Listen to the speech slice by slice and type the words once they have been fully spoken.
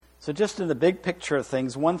So just in the big picture of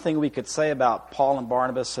things, one thing we could say about Paul and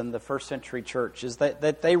Barnabas and the first century church is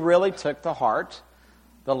that they really took to heart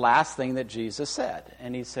the last thing that Jesus said.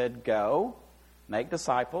 And he said, go, make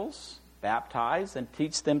disciples, baptize, and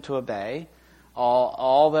teach them to obey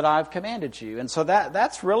all that I've commanded you. And so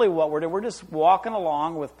that's really what we're doing. We're just walking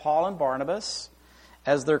along with Paul and Barnabas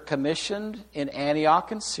as they're commissioned in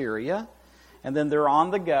Antioch in Syria. And then they're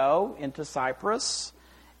on the go into Cyprus,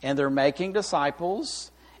 and they're making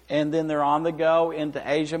disciples. And then they're on the go into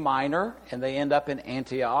Asia Minor, and they end up in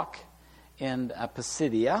Antioch in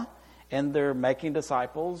Pisidia, and they're making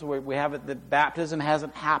disciples. We have it, the baptism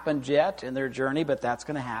hasn't happened yet in their journey, but that's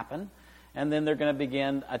going to happen. And then they're going to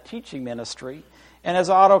begin a teaching ministry. And as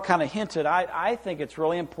Otto kind of hinted, I think it's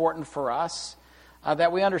really important for us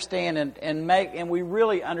that we understand and we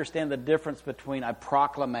really understand the difference between a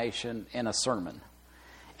proclamation and a sermon.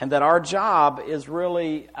 And that our job is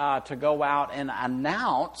really to go out and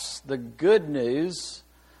announce the good news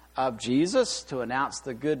of Jesus, to announce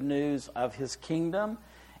the good news of His kingdom.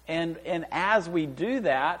 And as we do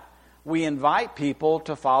that, we invite people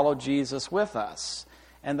to follow Jesus with us.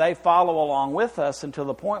 And they follow along with us until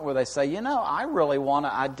the point where they say, I really want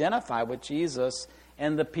to identify with Jesus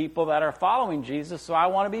and the people that are following Jesus, so I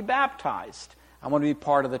want to be baptized. I want to be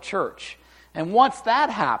part of the church. And once that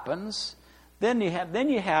happens, then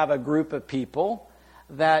you have a group of people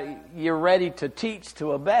that you're ready to teach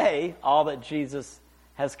to obey all that Jesus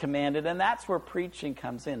has commanded, and that's where preaching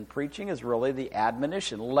comes in. Preaching is really the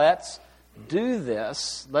admonition. Let's do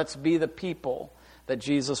this. Let's be the people that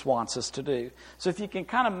Jesus wants us to do. So if you can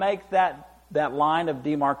kind of make that line of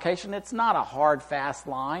demarcation, it's not a hard, fast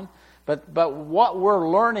line, but what we're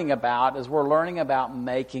learning about is we're learning about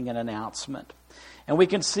making an announcement. And we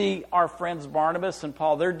can see our friends Barnabas and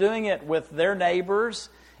Paul, they're doing it with their neighbors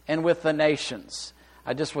and with the nations.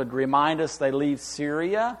 I just would remind us they leave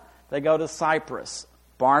Syria, they go to Cyprus.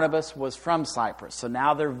 Barnabas was from Cyprus, so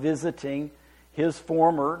now they're visiting his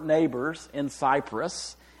former neighbors in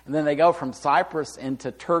Cyprus. And then they go from Cyprus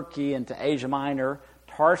into Turkey, into Asia Minor.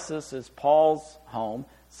 Tarsus is Paul's home,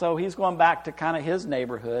 so he's going back to kind of his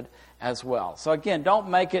neighborhood as well. So again, don't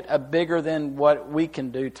make it a bigger than what we can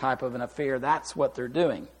do type of an affair. That's what they're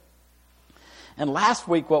doing. And last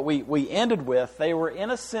week, what we ended with, they were in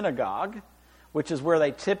a synagogue, which is where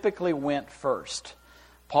they typically went first.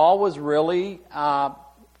 Paul was really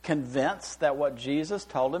convinced that what Jesus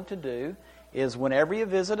told him to do is whenever you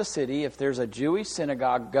visit a city, if there's a Jewish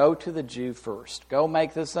synagogue, go to the Jew first. Go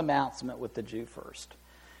make this announcement with the Jew first.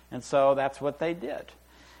 And so that's what they did.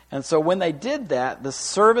 And so when they did that, the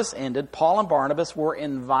service ended. Paul and Barnabas were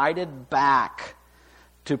invited back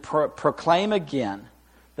to proclaim again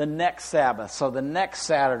the next Sabbath. So the next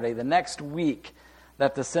Saturday, the next week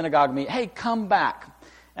that the synagogue meet. Hey, come back.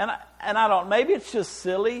 And I don't, maybe it's just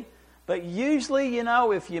silly, but usually,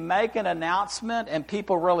 if you make an announcement and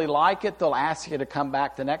people really like it, they'll ask you to come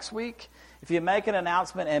back the next week. If you make an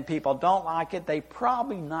announcement and people don't like it, they're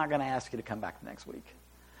probably not going to ask you to come back the next week.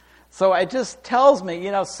 So it just tells me,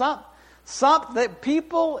 that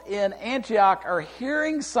people in Antioch are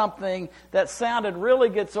hearing something that sounded really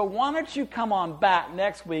good. So why don't you come on back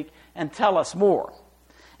next week and tell us more?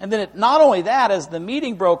 And then not only that, as the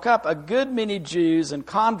meeting broke up, a good many Jews and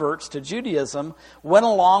converts to Judaism went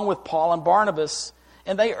along with Paul and Barnabas,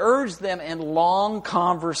 and they urged them in long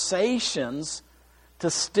conversations to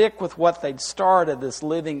stick with what they'd started, this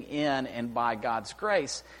living in and by God's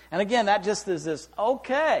grace. And again, that just is this,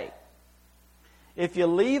 okay, if you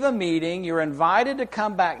leave a meeting, you're invited to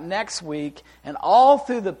come back next week, and all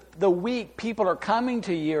through the week, people are coming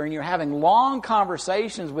to you, and you're having long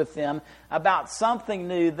conversations with them about something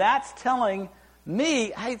new. That's telling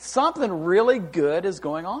me, hey, something really good is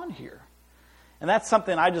going on here. And that's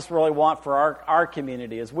something I just really want for our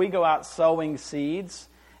community. As we go out sowing seeds,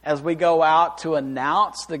 as we go out to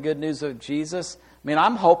announce the good news of Jesus,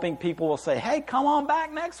 I'm hoping people will say, hey, come on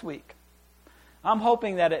back next week. I'm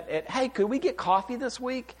hoping that hey, could we get coffee this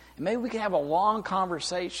week? And maybe we can have a long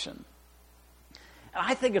conversation. And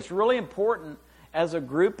I think it's really important as a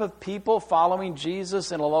group of people following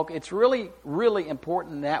Jesus in a local, it's really, really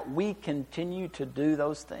important that we continue to do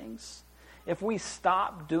those things. If we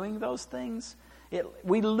stop doing those things,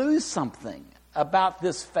 we lose something about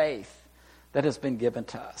this faith that has been given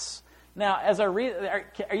to us. Now, as I read,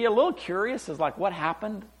 are you a little curious as like what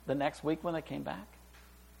happened the next week when they came back?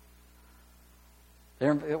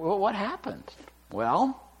 What happened?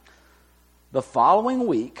 Well, the following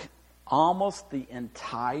week, almost the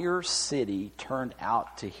entire city turned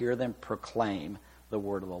out to hear them proclaim the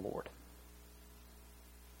word of the Lord.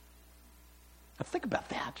 Now think about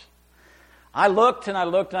that. I looked and I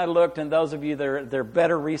looked and I looked, and those of you that are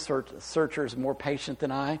better researchers, more patient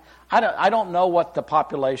than I don't know what the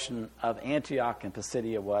population of Antioch and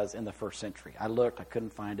Pisidia was in the first century. I looked, I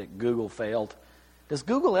couldn't find it. Google failed. Does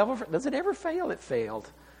it ever fail? It failed.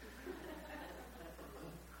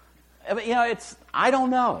 I don't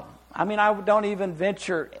know. I mean, I don't even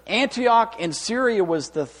venture. Antioch in Syria was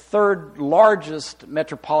the third largest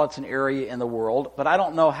metropolitan area in the world, but I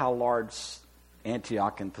don't know how large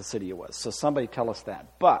Antioch and Pisidia was. So somebody tell us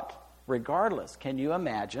that. But regardless, can you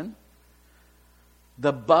imagine?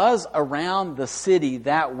 The buzz around the city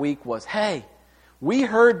that week was, hey, we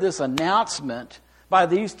heard this announcement by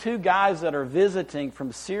these two guys that are visiting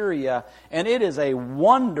from Syria, and it is a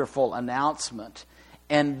wonderful announcement.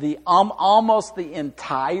 And almost the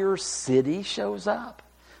entire city shows up.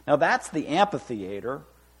 Now that's the amphitheater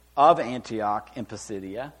of Antioch and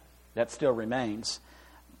Pisidia. That still remains.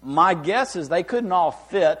 My guess is they couldn't all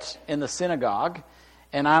fit in the synagogue.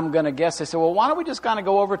 And I'm going to guess they said, well, why don't we just kind of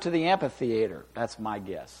go over to the amphitheater? That's my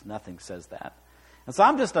guess. Nothing says that. And so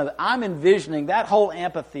I'm envisioning that whole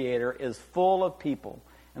amphitheater is full of people.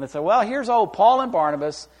 And they say, well, here's old Paul and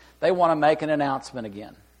Barnabas. They want to make an announcement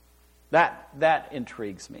again. That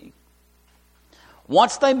intrigues me.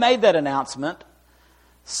 Once they made that announcement,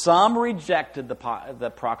 some rejected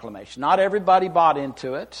the proclamation. Not everybody bought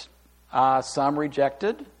into it. Some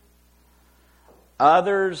rejected.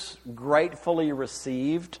 Others gratefully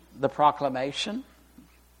received the proclamation.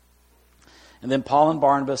 And then Paul and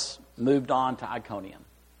Barnabas moved on to Iconium.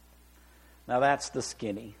 Now that's the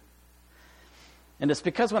skinny. And it's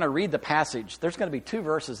because when I read the passage, there's going to be 2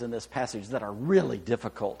 verses in this passage that are really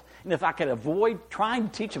difficult. And if I could avoid trying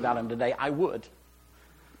to teach about them today, I would.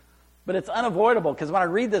 But it's unavoidable because when I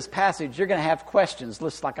read this passage, you're going to have questions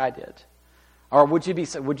just like I did. Or would you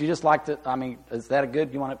just like to, is that a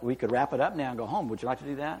good, we could wrap it up now and go home. Would you like to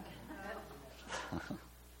do that?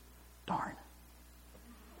 Darn.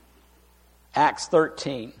 Acts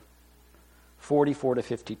 13, 44 to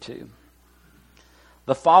 52.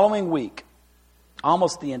 The following week,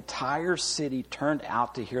 almost the entire city turned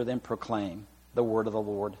out to hear them proclaim the word of the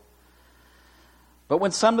Lord. But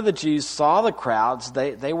when some of the Jews saw the crowds,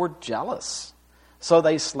 they were jealous. So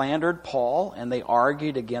they slandered Paul, and they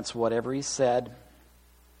argued against whatever he said.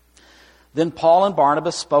 Then Paul and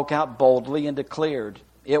Barnabas spoke out boldly and declared,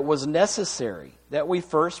 it was necessary that we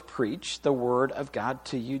first preach the word of God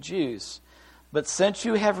to you Jews. But since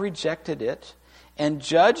you have rejected it and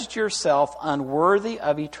judged yourself unworthy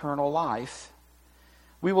of eternal life,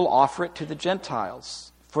 we will offer it to the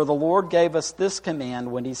Gentiles. For the Lord gave us this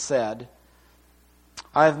command when he said,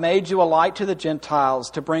 I have made you a light to the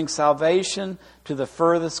Gentiles to bring salvation to the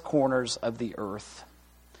furthest corners of the earth.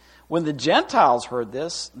 When the Gentiles heard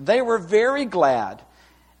this, they were very glad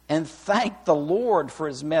and thanked the Lord for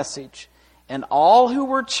his message. And all who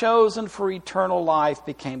were chosen for eternal life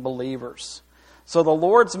became believers. So the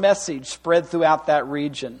Lord's message spread throughout that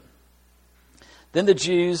region. Then the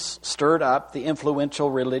Jews stirred up the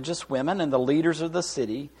influential religious women and the leaders of the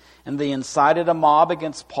city, and they incited a mob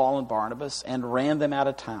against Paul and Barnabas and ran them out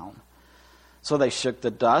of town. So they shook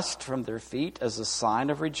the dust from their feet as a sign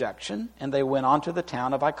of rejection, and they went on to the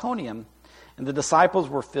town of Iconium. And the disciples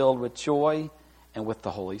were filled with joy and with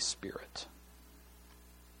the Holy Spirit.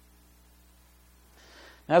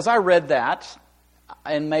 Now, as I read that,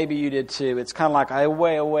 and maybe you did too, it's kind of like,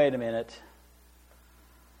 wait a minute.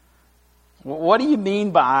 What do you mean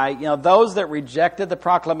by, those that rejected the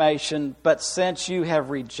proclamation, but since you have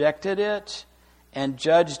rejected it and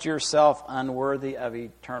judged yourself unworthy of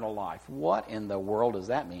eternal life? What in the world does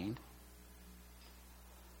that mean?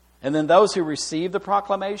 And then those who received the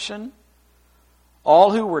proclamation, all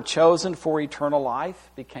who were chosen for eternal life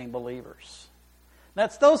became believers.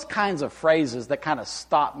 That's those kinds of phrases that kind of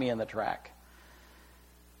stop me in the track.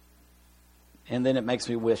 And then it makes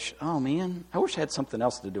me wish, oh man, I wish I had something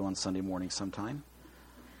else to do on Sunday morning sometime.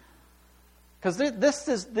 Because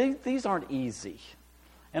these aren't easy.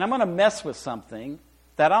 And I'm going to mess with something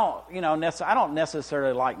that I don't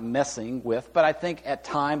necessarily like messing with, but I think at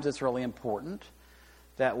times it's really important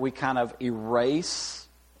that we kind of erase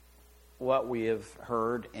what we have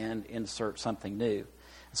heard and insert something new.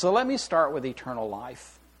 So let me start with eternal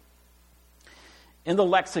life. In the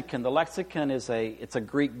lexicon is it's a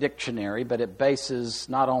Greek dictionary, but it bases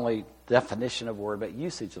not only definition of word, but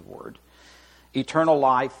usage of word. Eternal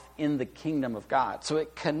life in the kingdom of God. So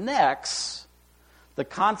it connects the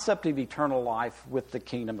concept of eternal life with the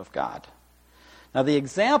kingdom of God. Now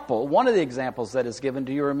one of the examples that is given,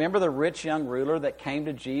 do you remember the rich young ruler that came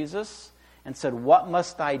to Jesus and said, what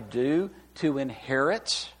must I do to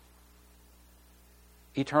inherit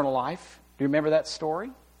eternal life? Do you remember that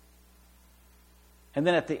story? And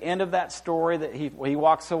then at the end of that story, that he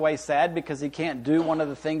walks away sad because he can't do one of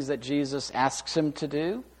the things that Jesus asks him to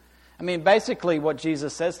do. I mean, basically what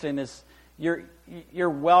Jesus says to him is, your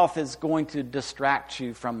wealth is going to distract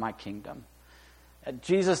you from my kingdom.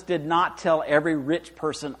 Jesus did not tell every rich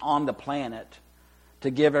person on the planet to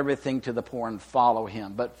give everything to the poor and follow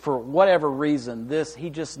him. But for whatever reason, he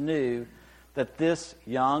just knew that this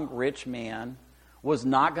young, rich man was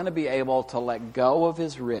not going to be able to let go of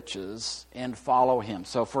his riches and follow him.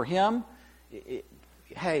 So for him,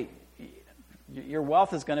 hey, your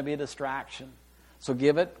wealth is going to be a distraction. So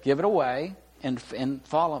give it away and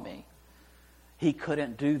follow me. He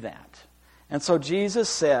couldn't do that. And so Jesus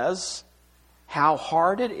says how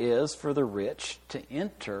hard it is for the rich to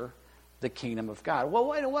enter the kingdom of God. Well,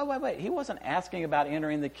 wait. He wasn't asking about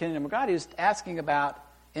entering the kingdom of God. He was asking about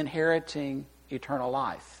inheriting eternal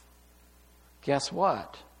life. Guess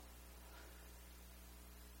what?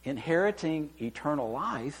 Inheriting eternal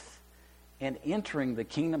life and entering the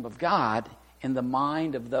kingdom of God in the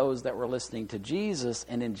mind of those that were listening to Jesus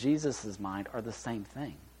and in Jesus' mind are the same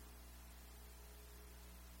thing.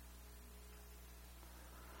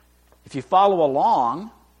 If you follow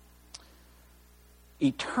along,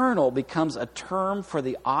 eternal becomes a term for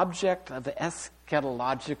the object of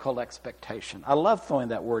eschatological expectation. I love throwing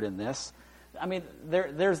that word in this. I mean,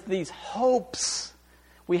 there's these hopes.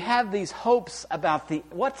 We have these hopes about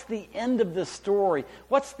what's the end of this story?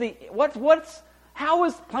 How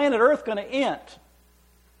is planet Earth going to end?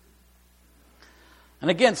 And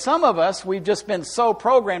again, some of us, we've just been so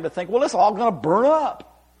programmed to think, well, it's all going to burn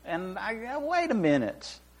up. And wait a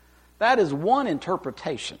minute. That is one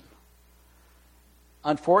interpretation.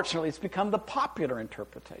 Unfortunately, it's become the popular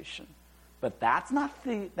interpretation. But that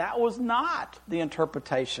was not the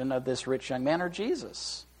interpretation of this rich young man or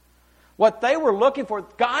Jesus. What they were looking for,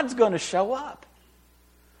 God's going to show up.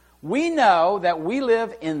 We know that we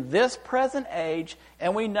live in this present age,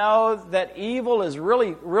 and we know that evil is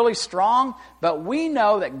really, really strong, but we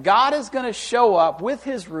know that God is going to show up with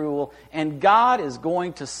His rule, and God is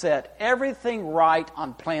going to set everything right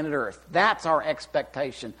on planet Earth. That's our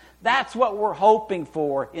expectation. That's what we're hoping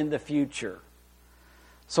for in the future.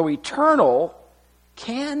 So eternal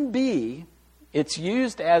can be, it's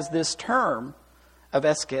used as this term of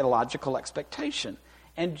eschatological expectation.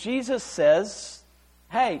 And Jesus says,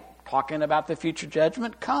 hey, talking about the future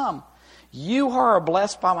judgment, come. You who are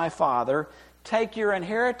blessed by my Father, take your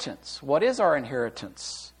inheritance. What is our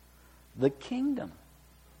inheritance? The kingdom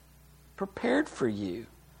prepared for you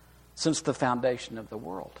since the foundation of the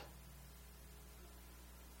world.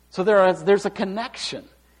 So there's a connection.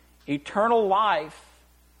 Eternal life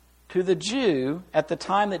to the Jew at the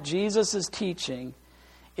time that Jesus is teaching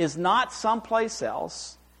is not someplace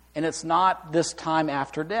else, and it's not this time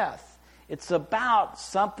after death. It's about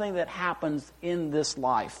something that happens in this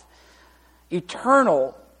life.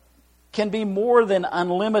 Eternal can be more than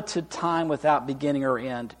unlimited time without beginning or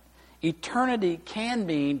end. Eternity can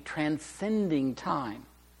mean transcending time.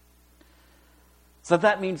 So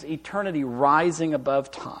that means eternity rising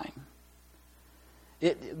above time.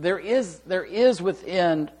 There is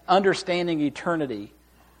within understanding eternity,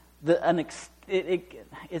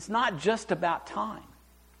 it's not just about time.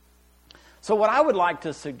 So what I would like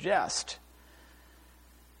to suggest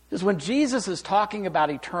is when Jesus is talking about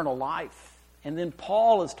eternal life, and then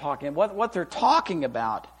Paul is talking, what they're talking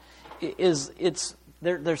about is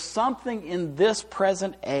there's something in this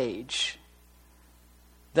present age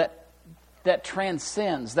that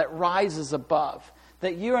transcends, that rises above,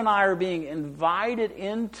 that you and I are being invited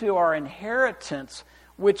into our inheritance,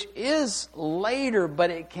 which is later, but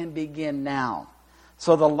it can begin now.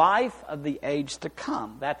 So the life of the age to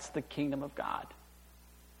come, that's the kingdom of God.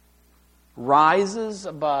 Rises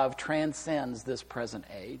above, transcends this present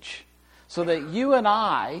age. So that you and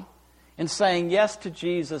I, in saying yes to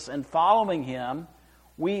Jesus and following Him,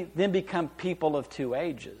 we then become people of two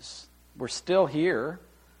ages. We're still here,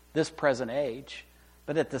 this present age,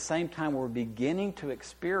 but at the same time we're beginning to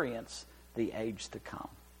experience the age to come.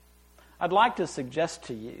 I'd like to suggest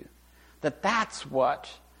to you that that's what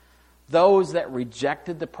those that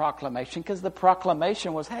rejected the proclamation, because the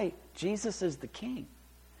proclamation was, hey, Jesus is the King.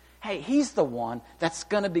 Hey, He's the one that's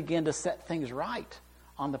going to begin to set things right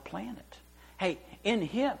on the planet. Hey, in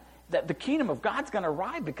Him, the kingdom of God's going to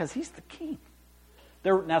arrive because He's the King.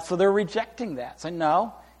 So they're rejecting that, saying,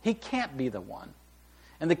 no, He can't be the one.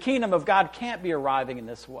 And the kingdom of God can't be arriving in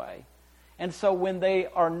this way. And so when they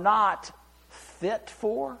are not fit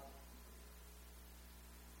for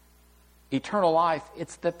eternal life,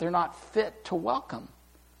 it's that they're not fit to welcome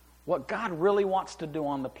what God really wants to do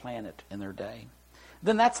on the planet in their day.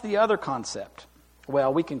 Then that's the other concept.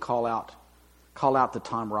 Well, we can call out Call out to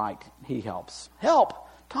Tom Wright. He helps. Help!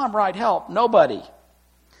 Tom Wright, help! Nobody.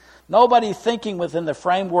 Nobody thinking within the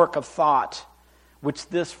framework of thought which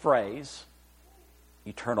this phrase,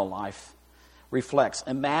 eternal life, reflects.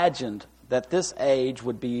 Imagined that this age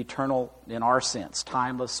would be eternal in our sense,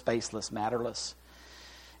 timeless, spaceless, matterless.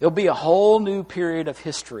 It'll be a whole new period of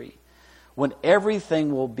history when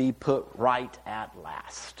everything will be put right at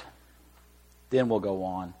last. Then we'll go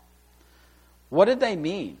on. What did they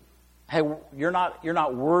mean? Hey, you're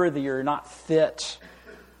not worthy, you're not fit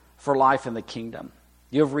for life in the kingdom.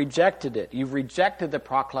 You've rejected it. You've rejected the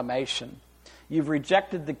proclamation. You've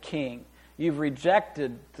rejected the king. You've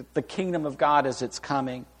rejected the kingdom of God as it's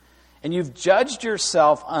coming. And you've judged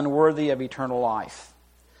yourself unworthy of eternal life.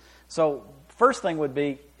 So, first thing would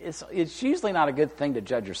be, it's usually not a good thing to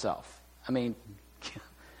judge yourself. I mean,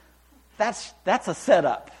 that's a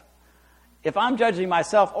setup. If I'm judging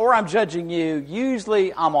myself or I'm judging you,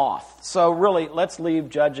 usually I'm off. So really, let's leave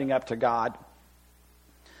judging up to God.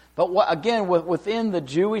 But again, within the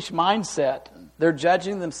Jewish mindset, they're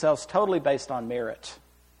judging themselves totally based on merit.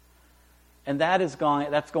 And that's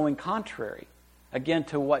going contrary, again,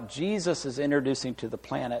 to what Jesus is introducing to the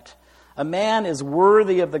planet. A man is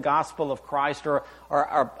worthy of the gospel of Christ, or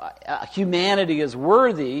humanity is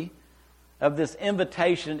worthy of this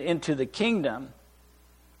invitation into the kingdom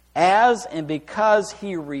as and because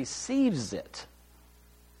he receives it.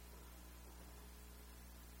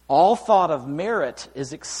 All thought of merit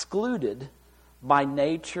is excluded by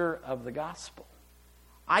nature of the gospel.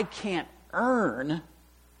 I can't earn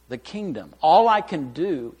the kingdom. All I can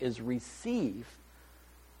do is receive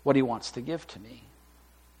what he wants to give to me.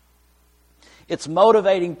 Its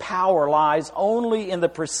motivating power lies only in the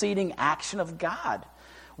preceding action of God,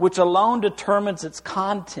 which alone determines its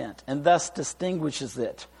content and thus distinguishes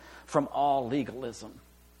it from all legalism.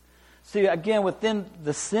 See, again, within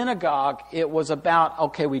the synagogue, it was about,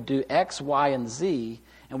 okay, we do X, Y, and Z,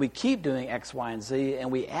 and we keep doing X, Y, and Z,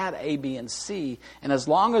 and we add A, B, and C, and as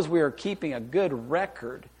long as we are keeping a good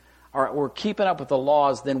record, or we're keeping up with the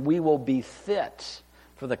laws, then we will be fit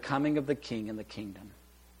for the coming of the King and the kingdom.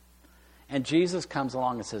 And Jesus comes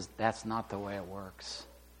along and says, that's not the way it works.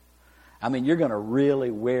 I mean, you're going to really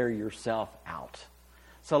wear yourself out.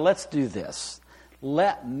 So let's do this.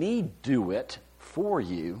 Let me do it for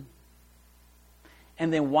you.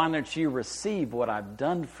 And then why don't you receive what I've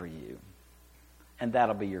done for you? And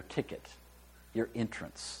that'll be your ticket, your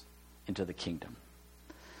entrance into the kingdom.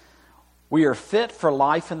 We are fit for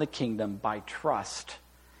life in the kingdom by trust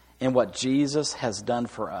in what Jesus has done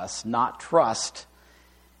for us, not trust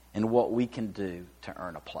in what we can do to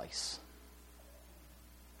earn a place.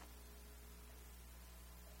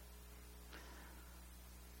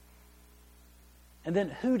 And then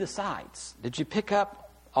who decides? Did you pick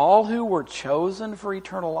up all who were chosen for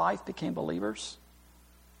eternal life became believers?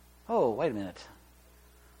 Oh, wait a minute.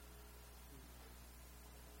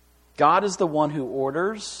 God is the one who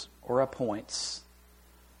orders or appoints,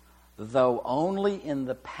 though only in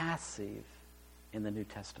the passive in the New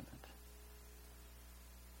Testament.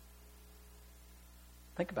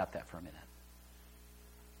 Think about that for a minute.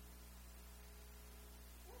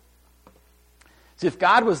 See, if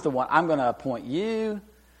God was the one, I'm going to appoint you,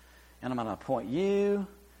 and I'm going to appoint you,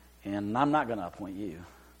 and I'm not going to appoint you,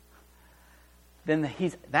 then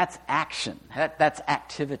that's action. That's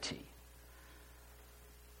activity.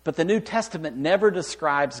 But the New Testament never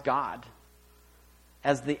describes God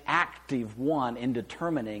as the active one in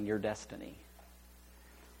determining your destiny.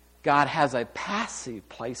 God has a passive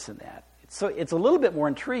place in that. So it's a little bit more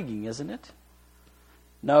intriguing, isn't it?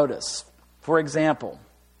 Notice, for example,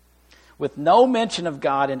 with no mention of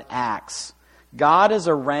God in Acts, God has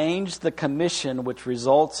arranged the commission which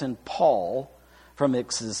results in Paul from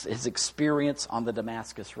his experience on the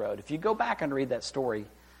Damascus Road. If you go back and read that story,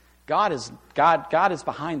 God is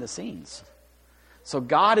behind the scenes. So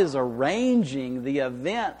God is arranging the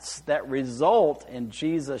events that result in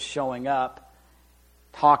Jesus showing up,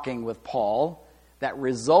 talking with Paul, that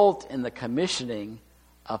result in the commissioning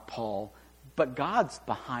of Paul. But God's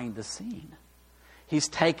behind the scene. He's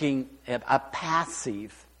taking a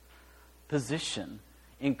passive position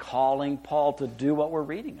in calling Paul to do what we're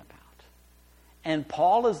reading about. And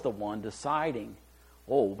Paul is the one deciding,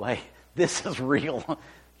 oh, wait, this is real.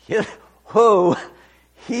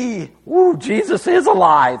 Jesus is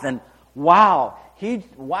alive. And wow,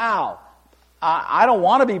 I don't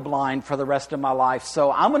want to be blind for the rest of my life,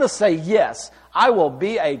 so I'm going to say yes. I will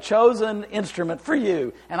be a chosen instrument for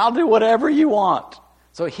you, and I'll do whatever you want.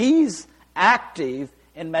 So he's active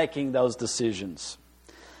in making those decisions.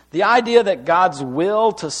 The idea that God's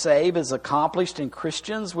will to save is accomplished in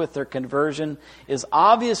Christians with their conversion is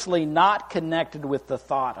obviously not connected with the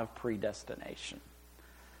thought of predestination.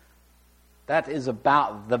 That is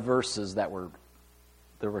about the verses that we're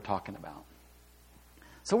talking about.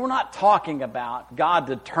 So we're not talking about God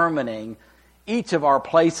determining each of our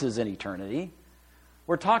places in eternity.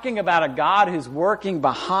 We're talking about a God who's working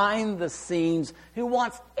behind the scenes, who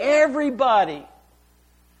wants everybody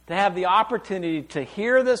to have the opportunity to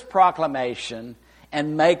hear this proclamation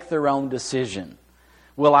and make their own decision.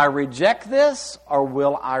 Will I reject this or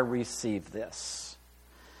will I receive this?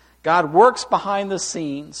 God works behind the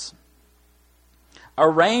scenes,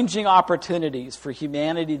 arranging opportunities for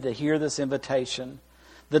humanity to hear this invitation.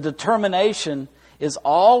 The determination is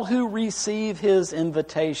all who receive His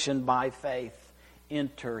invitation by faith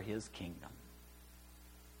enter His kingdom.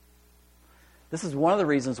 This is one of the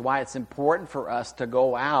reasons why it's important for us to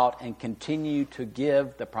go out and continue to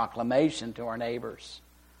give the proclamation to our neighbors.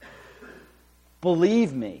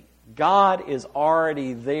 Believe me, God is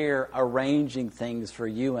already there arranging things for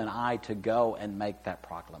you and I to go and make that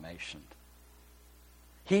proclamation.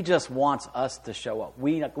 He just wants us to show up.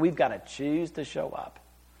 We've got to choose to show up.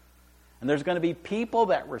 And there's going to be people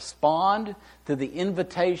that respond to the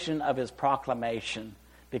invitation of His proclamation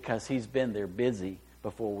because He's been there busy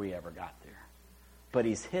before we ever got there. But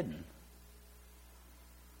He's hidden.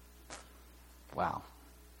 Wow.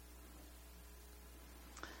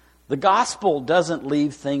 The gospel doesn't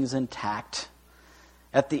leave things intact.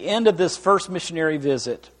 At the end of this first missionary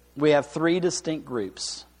visit, we have three distinct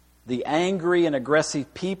groups. The angry and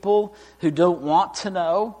aggressive people who don't want to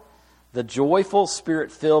know, the joyful,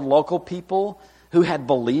 Spirit-filled local people who had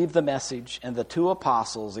believed the message, and the two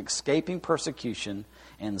apostles escaping persecution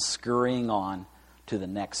and scurrying on to the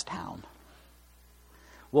next town.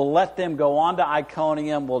 We'll let them go on to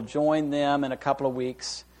Iconium. We'll join them in a couple of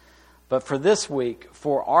weeks. But for this week,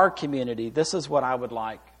 for our community, this is what I would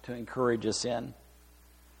like to encourage us in.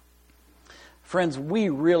 Friends, we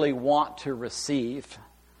really want to receive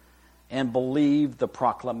and believe the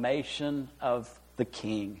proclamation of the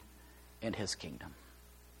King and His kingdom.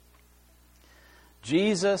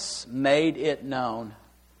 Jesus made it known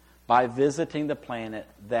by visiting the planet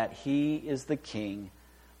that He is the King,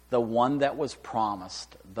 the one that was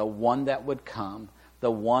promised, the one that would come,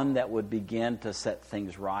 the one that would begin to set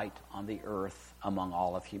things right on the earth among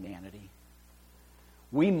all of humanity.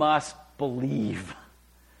 We must believe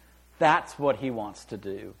that's what He wants to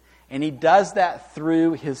do. And He does that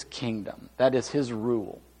through His kingdom. That is His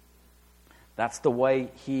rule. That's the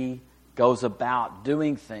way He goes about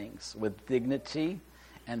doing things with dignity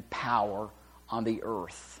and power on the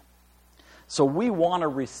earth. So we want to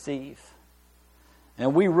receive,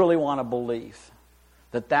 and we really want to believe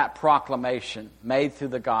that proclamation made through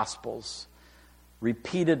the Gospels,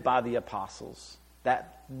 repeated by the apostles,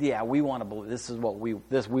 we want to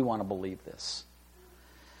believe. We want to believe this.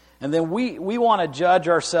 And then we want to judge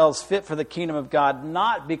ourselves fit for the kingdom of God,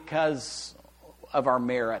 not because of our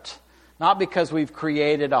merit, not because we've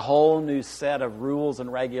created a whole new set of rules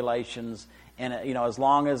and regulations, and as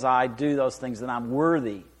long as I do those things, then I'm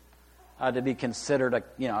worthy to be considered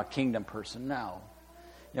a kingdom person. No.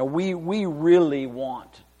 We really want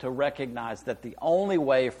to recognize that the only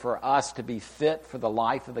way for us to be fit for the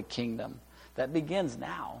life of the kingdom that begins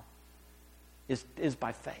now is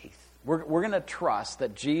by faith. We're going to trust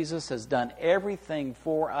that Jesus has done everything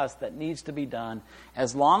for us that needs to be done.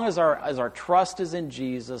 As long as our trust is in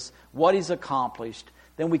Jesus, what He's accomplished,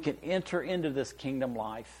 then we can enter into this kingdom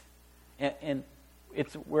life. And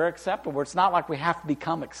we're acceptable. It's not like we have to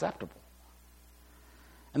become acceptable.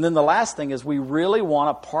 And then the last thing is we really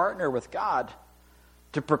want to partner with God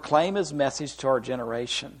to proclaim His message to our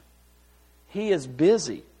generation. He is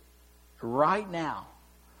busy right now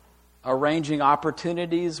arranging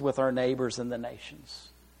opportunities with our neighbors in the nations.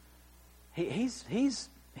 He's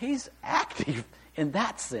active in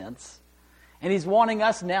that sense. And He's wanting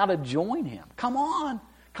us now to join Him. Come on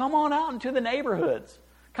out into the neighborhoods.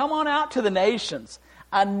 Come on out to the nations.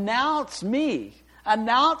 Announce me.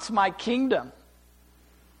 Announce my kingdom.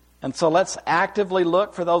 And so let's actively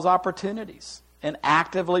look for those opportunities and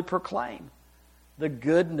actively proclaim the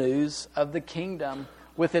good news of the kingdom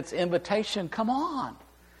with its invitation. Come on.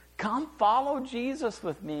 Come follow Jesus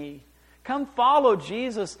with me. Come follow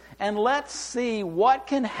Jesus, and let's see what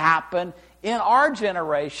can happen in our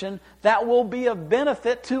generation that will be of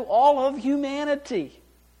benefit to all of humanity.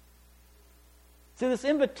 See, this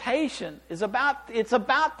invitation is about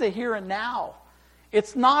the here and now.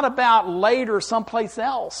 It's not about later someplace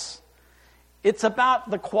else. It's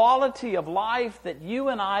about the quality of life that you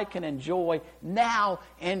and I can enjoy now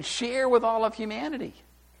and share with all of humanity.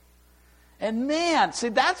 And man, see,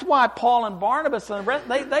 that's why Paul and Barnabas and the rest,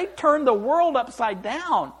 they turned the world upside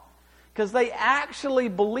down. Because they actually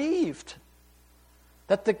believed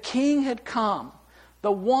that the King had come.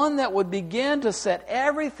 The one that would begin to set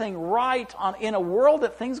everything right in a world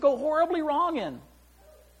that things go horribly wrong in.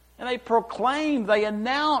 And they proclaimed, they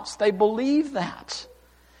announced, they believed that.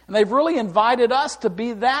 And they've really invited us to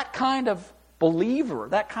be that kind of believer,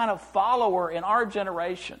 that kind of follower in our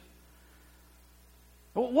generation.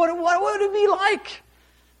 What would it be like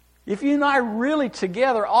if you and I really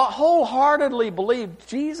together wholeheartedly believe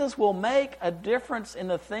Jesus will make a difference in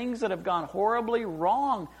the things that have gone horribly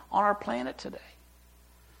wrong on our planet today?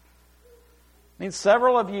 I mean,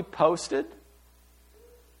 several of you posted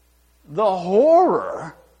the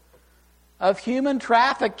horror of human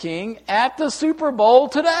trafficking at the Super Bowl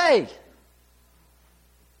today.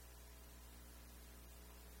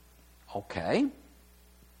 Okay.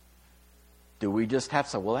 Do we just have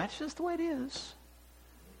to say, well, that's just the way it is.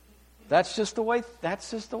 That's just the way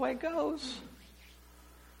it goes.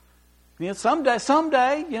 You know,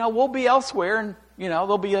 someday, we'll be elsewhere and,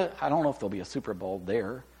 there'll be I don't know if there'll be a Super Bowl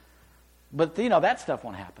there. But, that stuff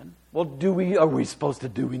won't happen. Well, are we supposed to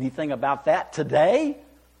do anything about that today?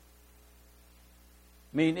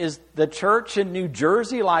 I mean, is the church in New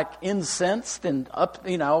Jersey like incensed and up,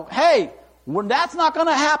 hey, that's not going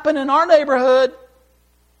to happen in our neighborhood.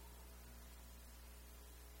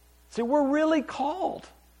 See, we're really called.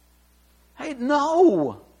 Hey,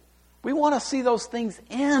 no. We want to see those things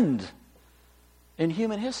end in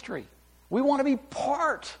human history. We want to be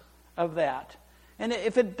part of that. And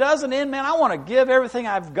if it doesn't end, man, I want to give everything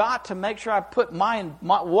I've got to make sure I put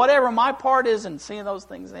whatever my part is in seeing those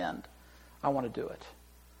things end. I want to do it.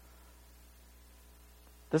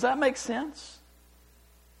 Does that make sense?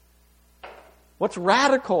 What's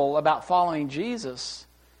radical about following Jesus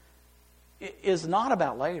is not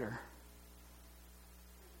about later.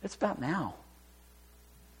 It's about now.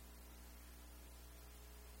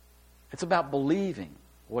 It's about believing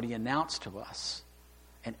what He announced to us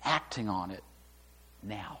and acting on it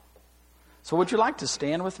now. So would you like to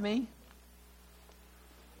stand with me?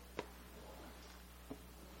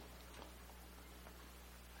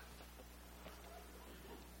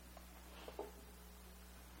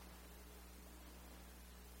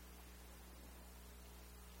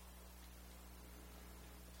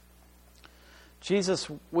 Jesus,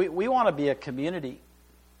 we want to be a community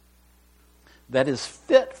that is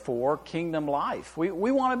fit for kingdom life. We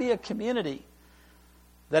want to be a community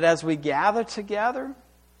that as we gather together,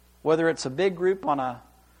 whether it's a big group on a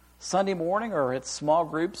Sunday morning or it's small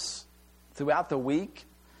groups throughout the week,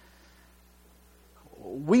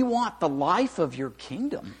 we want the life of your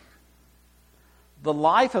kingdom. The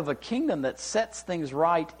life of a kingdom that sets things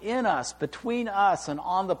right in us, between us, and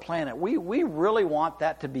on the planet. We really want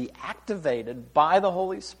that to be activated by the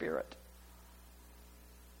Holy Spirit.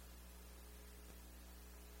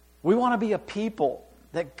 We want to be a people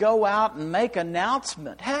that go out and make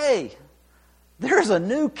announcement. Hey, there's a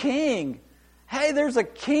new king. Hey, there's a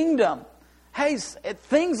kingdom. Hey,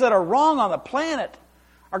 things that are wrong on the planet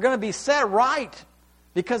are going to be set right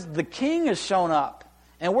because the king has shown up.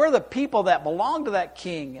 And we're the people that belong to that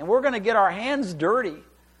king. And we're going to get our hands dirty.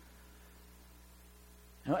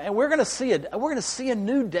 And we're going to see a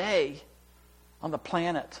new day on the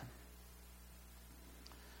planet.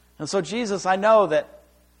 And so, Jesus, I know that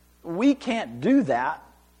we can't do that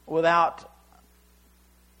without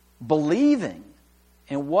believing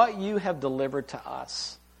in what you have delivered to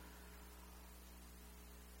us.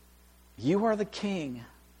 You are the king.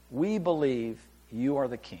 We believe you are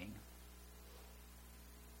the king.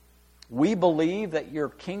 We believe that your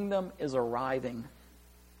kingdom is arriving.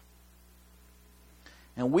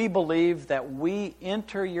 And we believe that we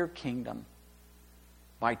enter your kingdom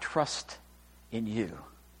by trust in you.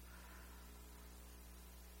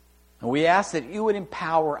 And we ask that you would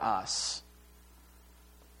empower us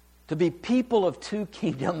to be people of two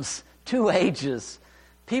kingdoms, two ages.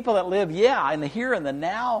 People that live, in the here and the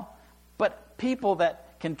now, but people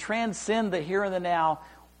that can transcend the here and the now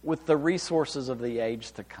with the resources of the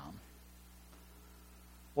age to come.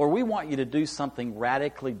 Lord, we want you to do something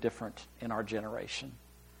radically different in our generation.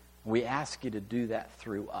 We ask you to do that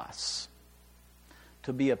through us.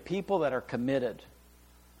 To be a people that are committed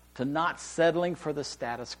to not settling for the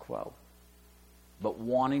status quo, but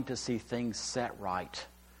wanting to see things set right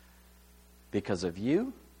because of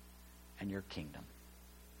you and your kingdom.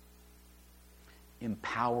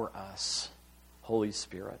 Empower us, Holy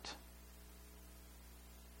Spirit.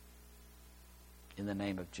 In the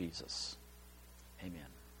name of Jesus. Amen.